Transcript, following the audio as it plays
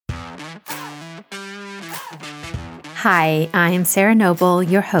Hi, I'm Sarah Noble,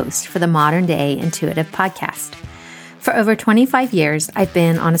 your host for the Modern Day Intuitive Podcast. For over 25 years, I've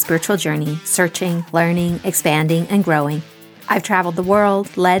been on a spiritual journey, searching, learning, expanding, and growing. I've traveled the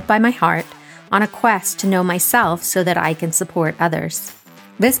world, led by my heart, on a quest to know myself so that I can support others.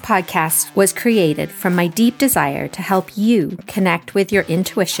 This podcast was created from my deep desire to help you connect with your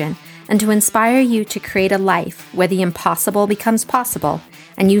intuition and to inspire you to create a life where the impossible becomes possible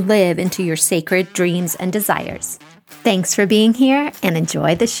and you live into your sacred dreams and desires. Thanks for being here and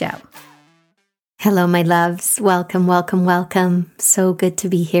enjoy the show. Hello, my loves. Welcome, welcome, welcome. So good to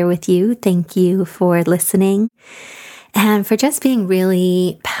be here with you. Thank you for listening and for just being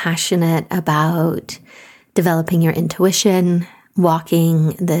really passionate about developing your intuition, walking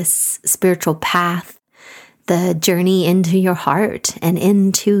this spiritual path, the journey into your heart and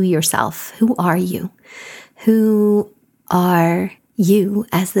into yourself. Who are you? Who are you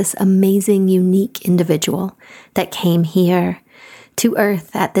as this amazing, unique individual that came here to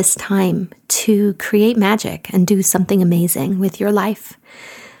Earth at this time to create magic and do something amazing with your life?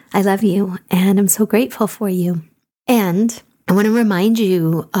 I love you and I'm so grateful for you. And I want to remind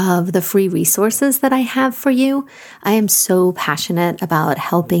you of the free resources that I have for you. I am so passionate about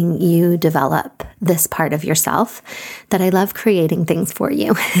helping you develop this part of yourself that I love creating things for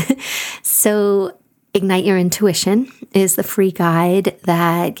you. So Ignite Your Intuition is the free guide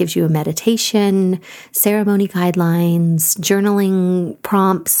that gives you a meditation, ceremony guidelines, journaling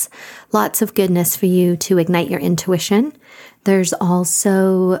prompts, lots of goodness for you to ignite your intuition. There's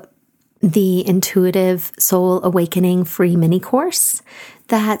also the Intuitive Soul Awakening free mini course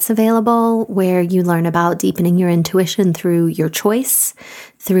that's available where you learn about deepening your intuition through your choice,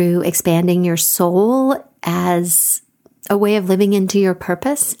 through expanding your soul as a way of living into your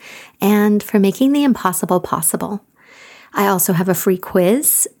purpose, and for making the impossible possible. I also have a free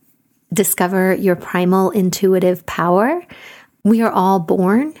quiz, Discover Your Primal Intuitive Power. We are all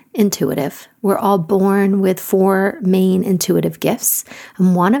born intuitive. We're all born with 4 main intuitive gifts,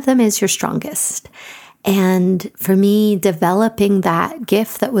 and one of them is your strongest. And for me, developing that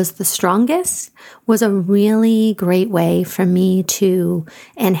gift that was the strongest was a really great way for me to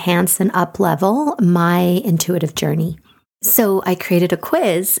enhance and up-level my intuitive journey. So I created a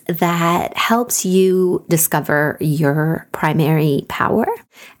quiz that helps you discover your primary power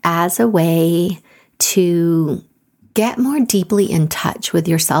as a way to get more deeply in touch with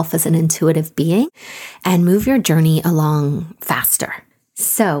yourself as an intuitive being and move your journey along faster.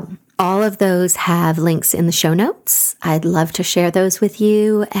 So all of those have links in the show notes. I'd love to share those with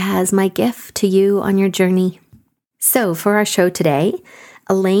you as my gift to you on your journey. So for our show today,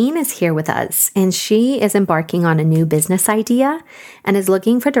 Elaine is here with us, and she is embarking on a new business idea and is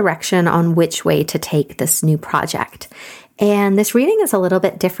looking for direction on which way to take this new project. And this reading is a little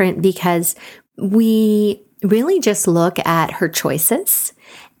bit different because we really just look at her choices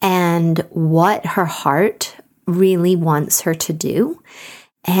and what her heart really wants her to do.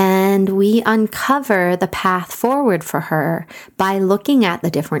 And we uncover the path forward for her by looking at the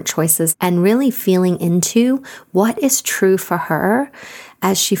different choices and really feeling into what is true for her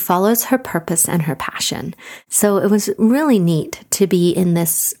as she follows her purpose and her passion. So it was really neat to be in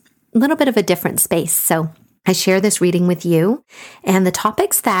this little bit of a different space. So I share this reading with you, and the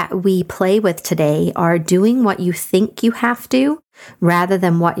topics that we play with today are doing what you think you have to rather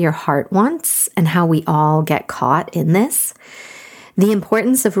than what your heart wants, and how we all get caught in this. The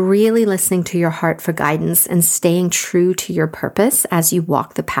importance of really listening to your heart for guidance and staying true to your purpose as you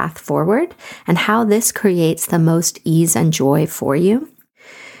walk the path forward, and how this creates the most ease and joy for you.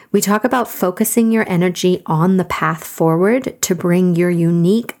 We talk about focusing your energy on the path forward to bring your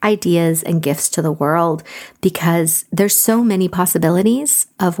unique ideas and gifts to the world, because there's so many possibilities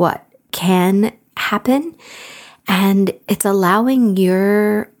of what can happen, and it's allowing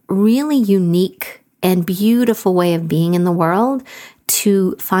your really unique and beautiful way of being in the world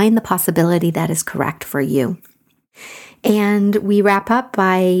to find the possibility that is correct for you. And we wrap up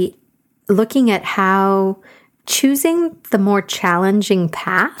by looking at how choosing the more challenging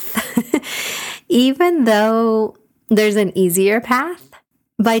path, even though there's an easier path,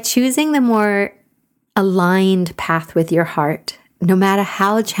 by choosing the more aligned path with your heart, no matter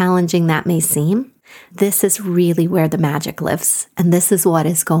how challenging that may seem, this is really where the magic lives. And this is what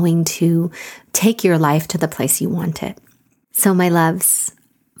is going to take your life to the place you want it. So my loves,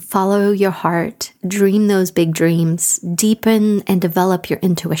 follow your heart, dream those big dreams, deepen and develop your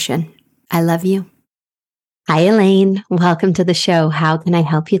intuition. I love you. Hi, Elaine. Welcome to the show. How can I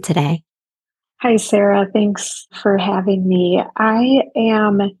help you today? Hi, Sarah. Thanks for having me. I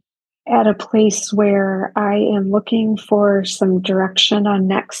am at a place where I am looking for some direction on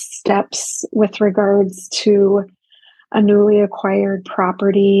next steps with regards to a newly acquired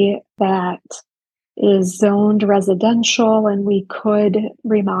property that is zoned residential, and we could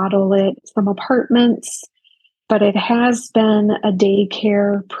remodel it from apartments, but it has been a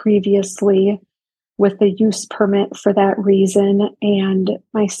daycare previously with a use permit for that reason. And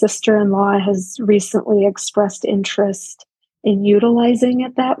my sister-in-law has recently expressed interest in utilizing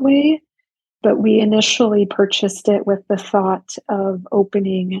it that way. But we initially purchased it with the thought of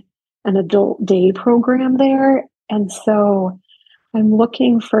opening an adult day program there. And so I'm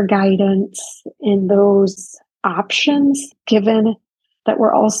looking for guidance in those options, given that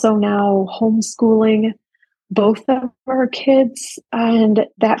we're also now homeschooling both of our kids, and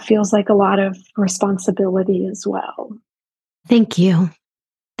that feels like a lot of responsibility as well. Thank you.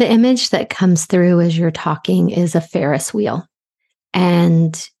 The image that comes through as you're talking is a Ferris wheel.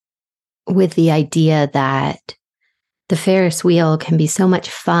 And with the idea that the Ferris wheel can be so much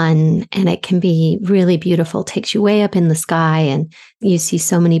fun and it can be really beautiful, takes you way up in the sky and you see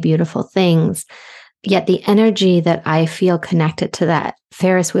so many beautiful things. Yet the energy that I feel connected to that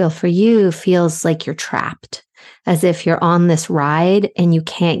Ferris wheel for you feels like you're trapped, as if you're on this ride and you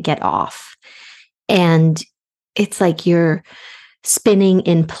can't get off. And it's like you're spinning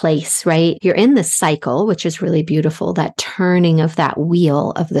in place, right? You're in this cycle, which is really beautiful, that turning of that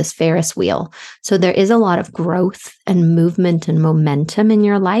wheel of this Ferris wheel. So there is a lot of growth and movement and momentum in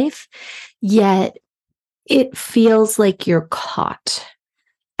your life, yet it feels like you're caught.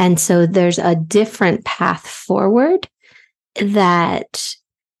 And so there's a different path forward that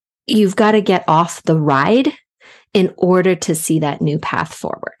you've got to get off the ride in order to see that new path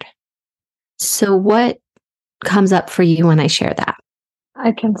forward. So what comes up for you when I share that?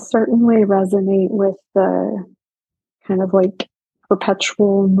 I can certainly resonate with the kind of like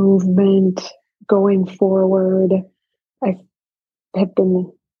perpetual movement going forward. I have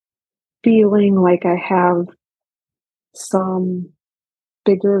been feeling like I have some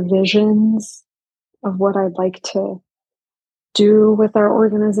bigger visions of what I'd like to do with our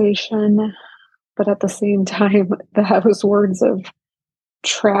organization. But at the same time, those words of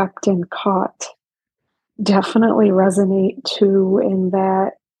trapped and caught definitely resonate too, in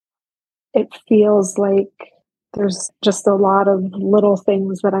that it feels like there's just a lot of little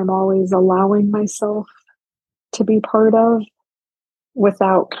things that I'm always allowing myself to be part of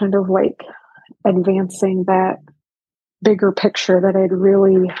without kind of like advancing that bigger picture that I'd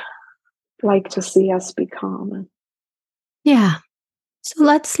really like to see us become. Yeah. So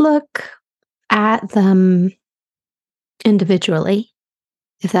let's look at them individually,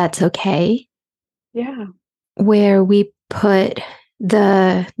 if that's okay. Yeah. Where we put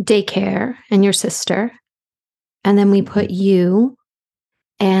the daycare and your sister, and then we put you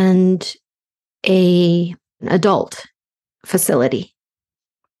and an adult facility,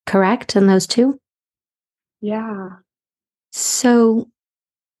 correct? And those two? Yeah. So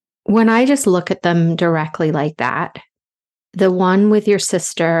when I just look at them directly like that, the one with your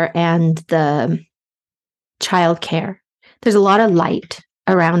sister and the childcare, there's a lot of light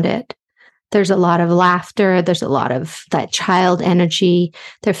around it. There's a lot of laughter. There's a lot of that child energy.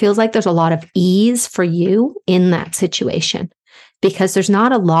 There feels like there's a lot of ease for you in that situation because there's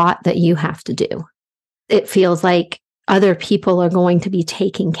not a lot that you have to do. It feels like other people are going to be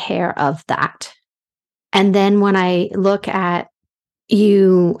taking care of that. And then when I look at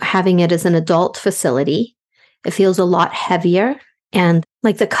you having it as an adult facility, it feels a lot heavier and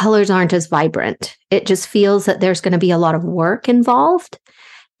like the colors aren't as vibrant. It just feels that there's going to be a lot of work involved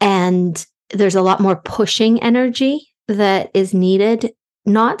and there's a lot more pushing energy that is needed.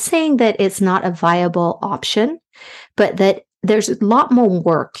 Not saying that it's not a viable option, but that there's a lot more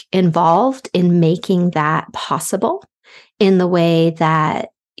work involved in making that possible in the way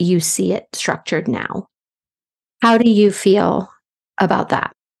that you see it structured now. How do you feel about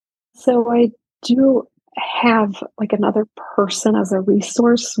that? So I do have like another person as a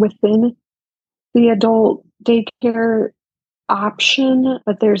resource within the adult daycare option,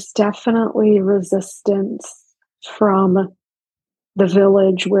 but there's definitely resistance from the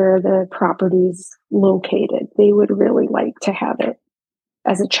village where the property's located. They would really like to have it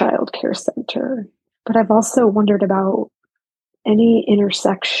as a child care center. But I've also wondered about any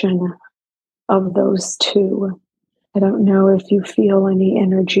intersection of those two. I don't know if you feel any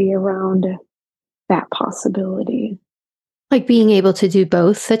energy around that possibility. Like being able to do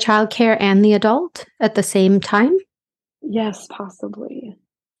both the childcare and the adult at the same time? Yes, possibly.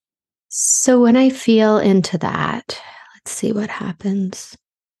 So when I feel into that, let's see what happens.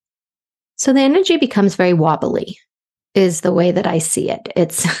 So the energy becomes very wobbly, is the way that I see it.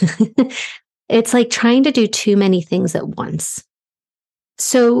 It's it's like trying to do too many things at once.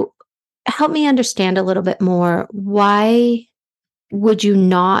 So help me understand a little bit more. Why would you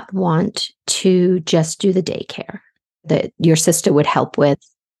not want to just do the daycare that your sister would help with?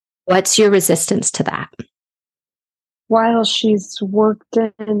 What's your resistance to that? While she's worked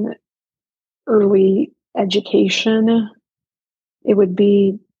in early education, it would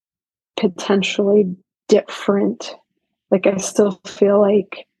be potentially different. Like, I still feel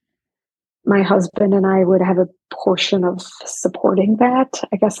like my husband and I would have a portion of supporting that.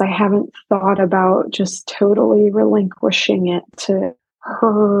 I guess I haven't thought about just totally relinquishing it to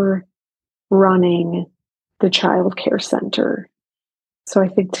her running the child care center. So I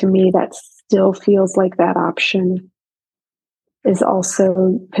think to me, that still feels like that option is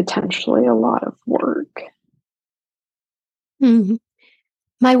also potentially a lot of work. Mhm.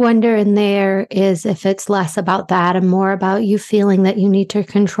 My wonder in there is if it's less about that and more about you feeling that you need to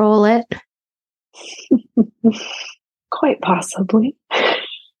control it. Quite possibly.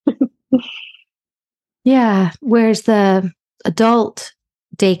 Yeah. Whereas the adult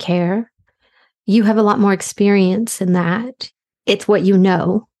daycare, you have a lot more experience in that. It's what you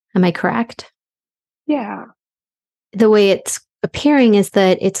know. Am I correct? Yeah. The way it's appearing is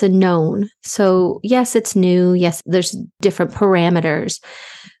that it's a known. So, yes, it's new. Yes, there's different parameters,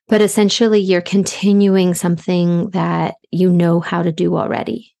 but essentially you're continuing something that you know how to do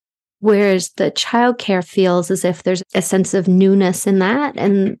already. Whereas the childcare feels as if there's a sense of newness in that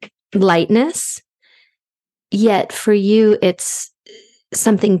and lightness. Yet for you, it's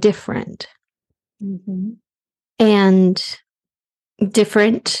something different. Mm-hmm. And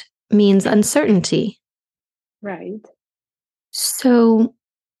different means uncertainty. Right. So,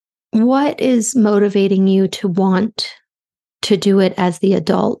 what is motivating you to want to do it as the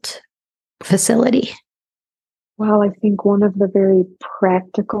adult facility? Well, I think one of the very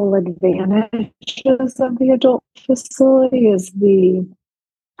practical advantages of the adult facility is the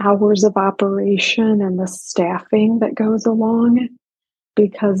hours of operation and the staffing that goes along,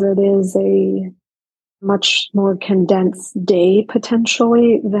 because it is a much more condensed day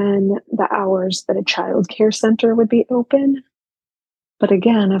potentially than the hours that a child care center would be open. But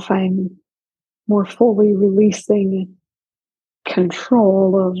again, if I'm more fully releasing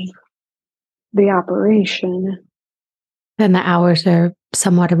control of the operation, And the hours are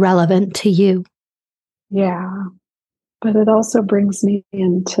somewhat irrelevant to you. yeah. But it also brings me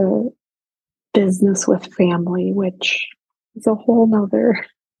into business with family, which is a whole nother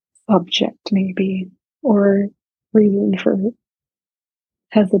subject, maybe, or reason for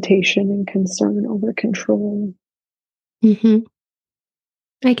hesitation and concern over control. Hmm.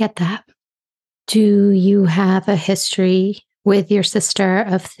 I get that. Do you have a history with your sister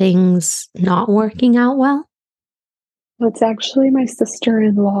of things not working out well? Well, it's actually my sister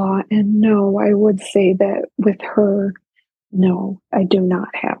in law. And no, I would say that with her, no, I do not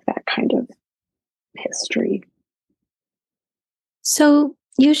have that kind of history. So,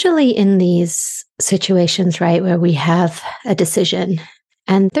 usually in these situations, right, where we have a decision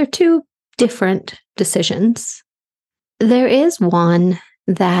and they're two different decisions, there is one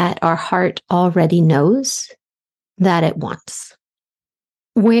that our heart already knows that it wants.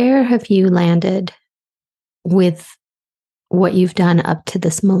 Where have you landed with what you've done up to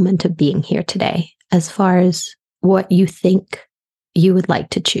this moment of being here today, as far as what you think you would like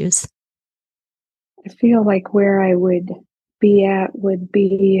to choose? I feel like where I would be at would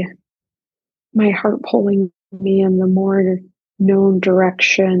be my heart pulling me in the more known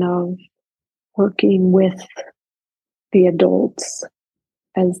direction of working with the adults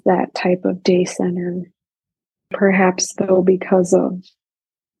as that type of day center. Perhaps, though, because of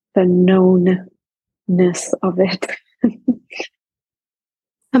the knownness of it.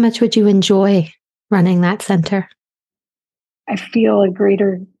 How much would you enjoy running that center? I feel a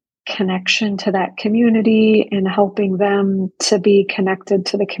greater connection to that community and helping them to be connected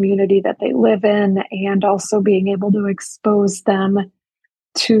to the community that they live in, and also being able to expose them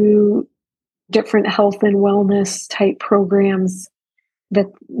to different health and wellness type programs that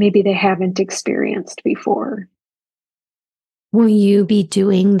maybe they haven't experienced before. Will you be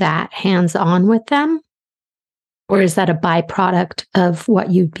doing that hands on with them? Or is that a byproduct of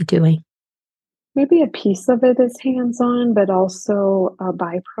what you'd be doing? Maybe a piece of it is hands on, but also a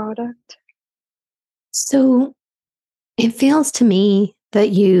byproduct. So it feels to me that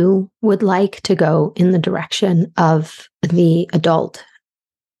you would like to go in the direction of the adult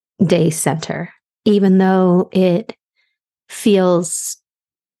day center, even though it feels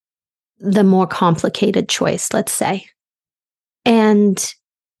the more complicated choice, let's say. And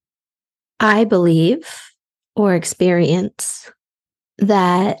I believe or experience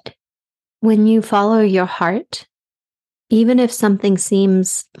that when you follow your heart even if something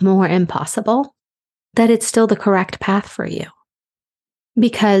seems more impossible, that it's still the correct path for you.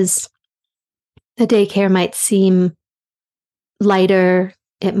 Because the daycare might seem lighter,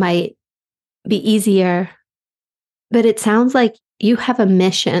 it might be easier, but it sounds like you have a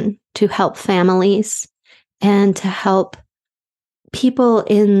mission to help families and to help people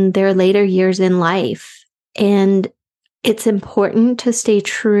in their later years in life. And it's important to stay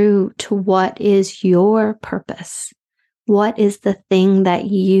true to what is your purpose. What is the thing that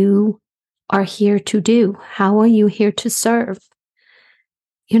you are here to do? How are you here to serve?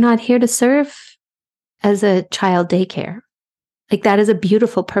 You're not here to serve as a child daycare. Like, that is a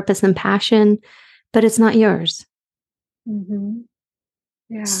beautiful purpose and passion, but it's not yours. Mm-hmm.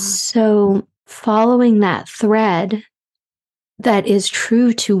 Yeah. So following that thread that is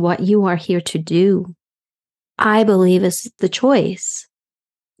true to what you are here to do, I believe is the choice.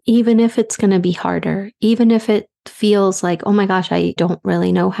 Even if it's going to be harder, even if it feels like, oh my gosh, I don't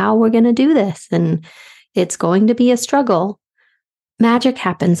really know how we're going to do this, and it's going to be a struggle, magic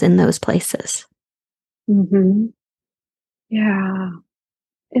happens in those places. Mm-hmm. Yeah.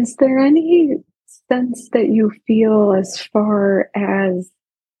 Is there any sense that you feel as far as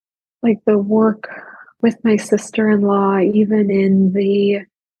like the work with my sister-in-law, even in the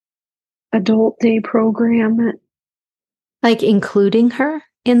adult day program? Like including her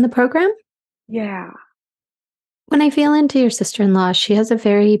in the program? Yeah. When I feel into your sister-in-law, she has a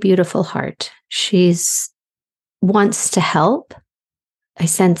very beautiful heart. She's wants to help. I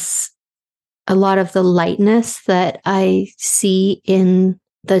sense a lot of the lightness that I see in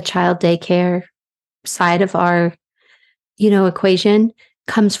the child daycare side of our, equation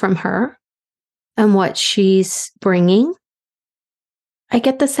comes from her and what she's bringing. I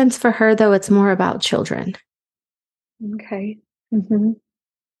get the sense for her, though, it's more about children. Okay. Mm-hmm.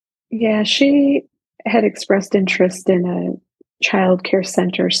 Yeah, she had expressed interest in a child care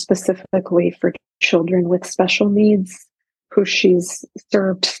center specifically for children with special needs, who she's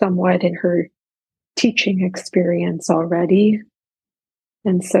served somewhat in her teaching experience already.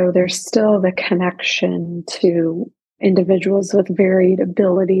 And so there's still the connection to individuals with varied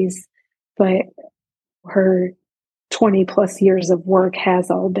abilities, but her 20 plus years of work has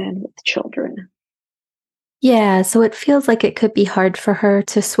all been with children. Yeah, so it feels like it could be hard for her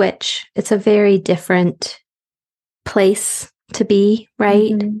to switch. It's a very different place to be,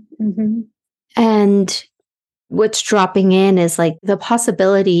 right? Mm-hmm, mm-hmm. And what's dropping in is like the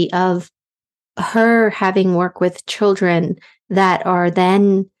possibility of her having work with children that are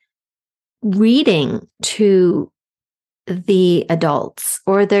then reading to the adults,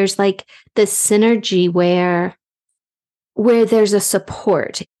 or there's like this synergy where there's a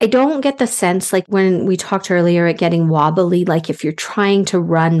support. I don't get the sense, like when we talked earlier at getting wobbly, like if you're trying to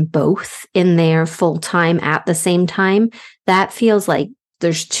run both in there full time at the same time, that feels like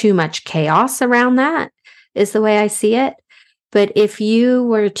there's too much chaos around that, is the way I see it. But if you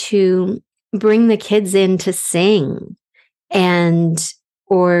were to bring the kids in to sing and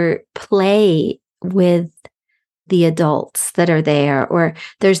or play with the adults that are there, or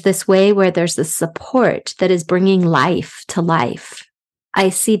there's this way where there's this support that is bringing life to life. I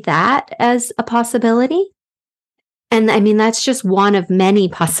see that as a possibility. And I mean, that's just one of many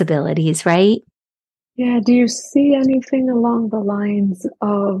possibilities, right? Yeah, do you see anything along the lines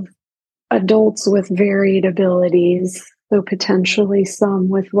of adults with varied abilities, so potentially some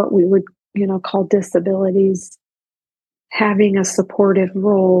with what we would, call disabilities, having a supportive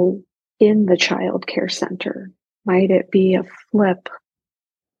role in the child care center? Might it be a flip?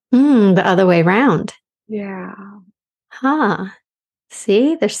 The other way around. Yeah. Huh.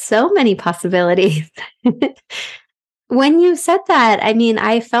 See, there's so many possibilities. When you said that, I mean,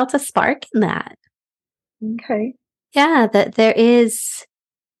 I felt a spark in that. Okay. Yeah, that there is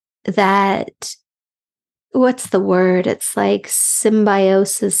that, what's the word? It's like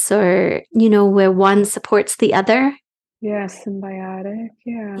symbiosis, or, where one supports the other. Yeah, symbiotic.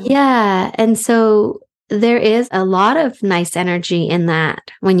 Yeah. Yeah. And so there is a lot of nice energy in that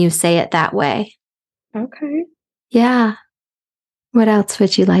when you say it that way. Okay. Yeah. What else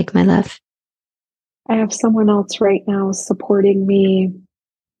would you like, my love? I have someone else right now supporting me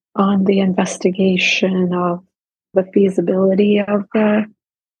on the investigation of the feasibility of the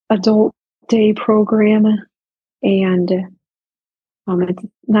adult day program. And it's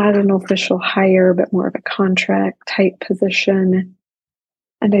not an official hire, but more of a contract type position.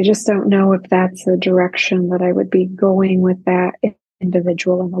 And I just don't know if that's a direction that I would be going with that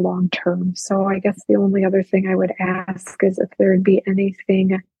individual in the long term. So I guess the only other thing I would ask is if there'd be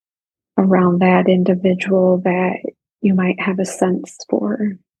anything around that individual that you might have a sense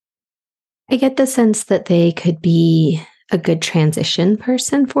for. I get the sense that they could be a good transition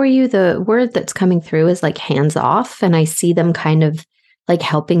person for you. The word that's coming through is like hands off. And I see them kind of like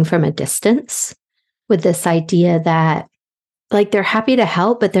helping from a distance with this idea that like they're happy to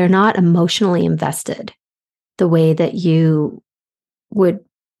help, but they're not emotionally invested the way that you would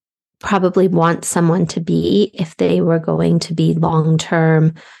probably want someone to be if they were going to be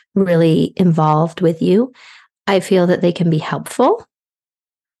long-term, really involved with you. I feel that they can be helpful,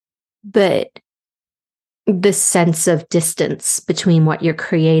 but the sense of distance between what you're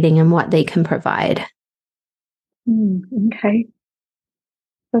creating and what they can provide. Okay.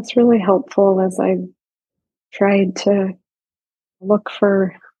 That's really helpful as I've tried to look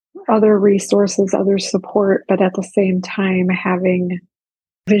for other resources, other support, but at the same time having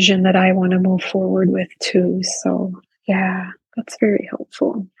vision that I want to move forward with too. So yeah, that's very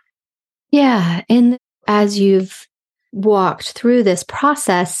helpful. Yeah. And as you've walked through this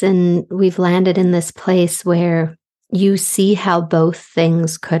process and we've landed in this place where you see how both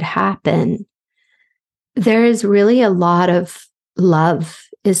things could happen, there is really a lot of love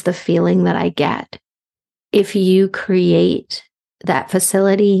is the feeling that I get. If you create that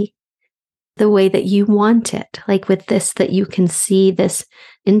facility the way that you want it, like with this, that you can see this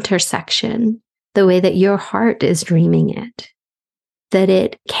intersection, the way that your heart is dreaming it, that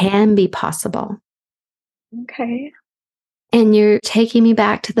it can be possible. Okay. And you're taking me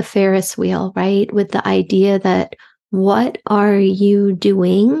back to the Ferris wheel, right? With the idea that what are you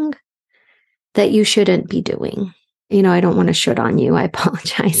doing that you shouldn't be doing? You know, I don't want to shoot on you. I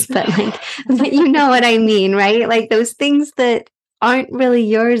apologize, but but you know what I mean, right? Like those things that aren't really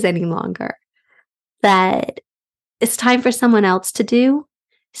yours any longer, that it's time for someone else to do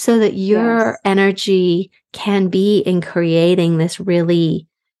so that your energy can be in creating this really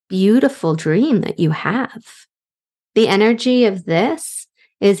beautiful dream that you have. The energy of this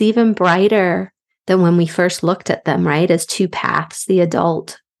is even brighter than when we first looked at them, right? As two paths, the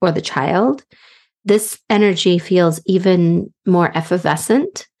adult or the child. This energy feels even more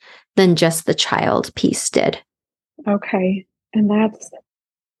effervescent than just the child piece did. Okay. And that's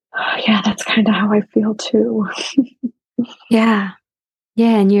kind of how I feel too. Yeah.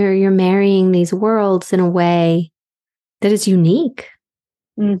 Yeah. And you're marrying these worlds in a way that is unique.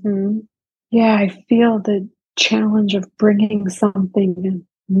 Mm-hmm. Yeah, I feel the challenge of bringing something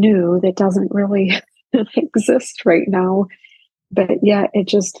new that doesn't really exist right now. But yeah, it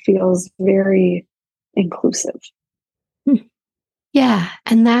just feels very inclusive. Yeah.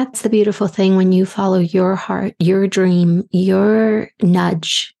 And that's the beautiful thing when you follow your heart, your dream, your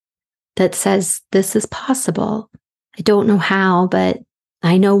nudge that says, this is possible. I don't know how, but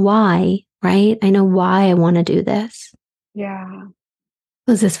I know why, right? I know why I want to do this. Yeah.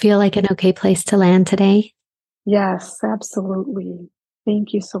 Does this feel like an okay place to land today? Yes, absolutely.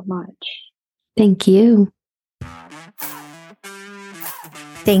 Thank you so much. Thank you.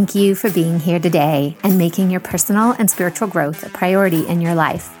 Thank you for being here today and making your personal and spiritual growth a priority in your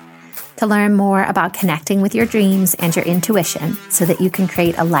life. To learn more about connecting with your dreams and your intuition so that you can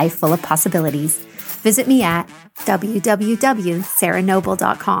create a life full of possibilities, visit me at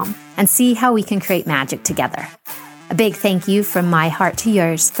www.sarahnoble.com and see how we can create magic together. A big thank you from my heart to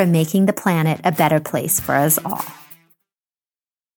yours for making the planet a better place for us all.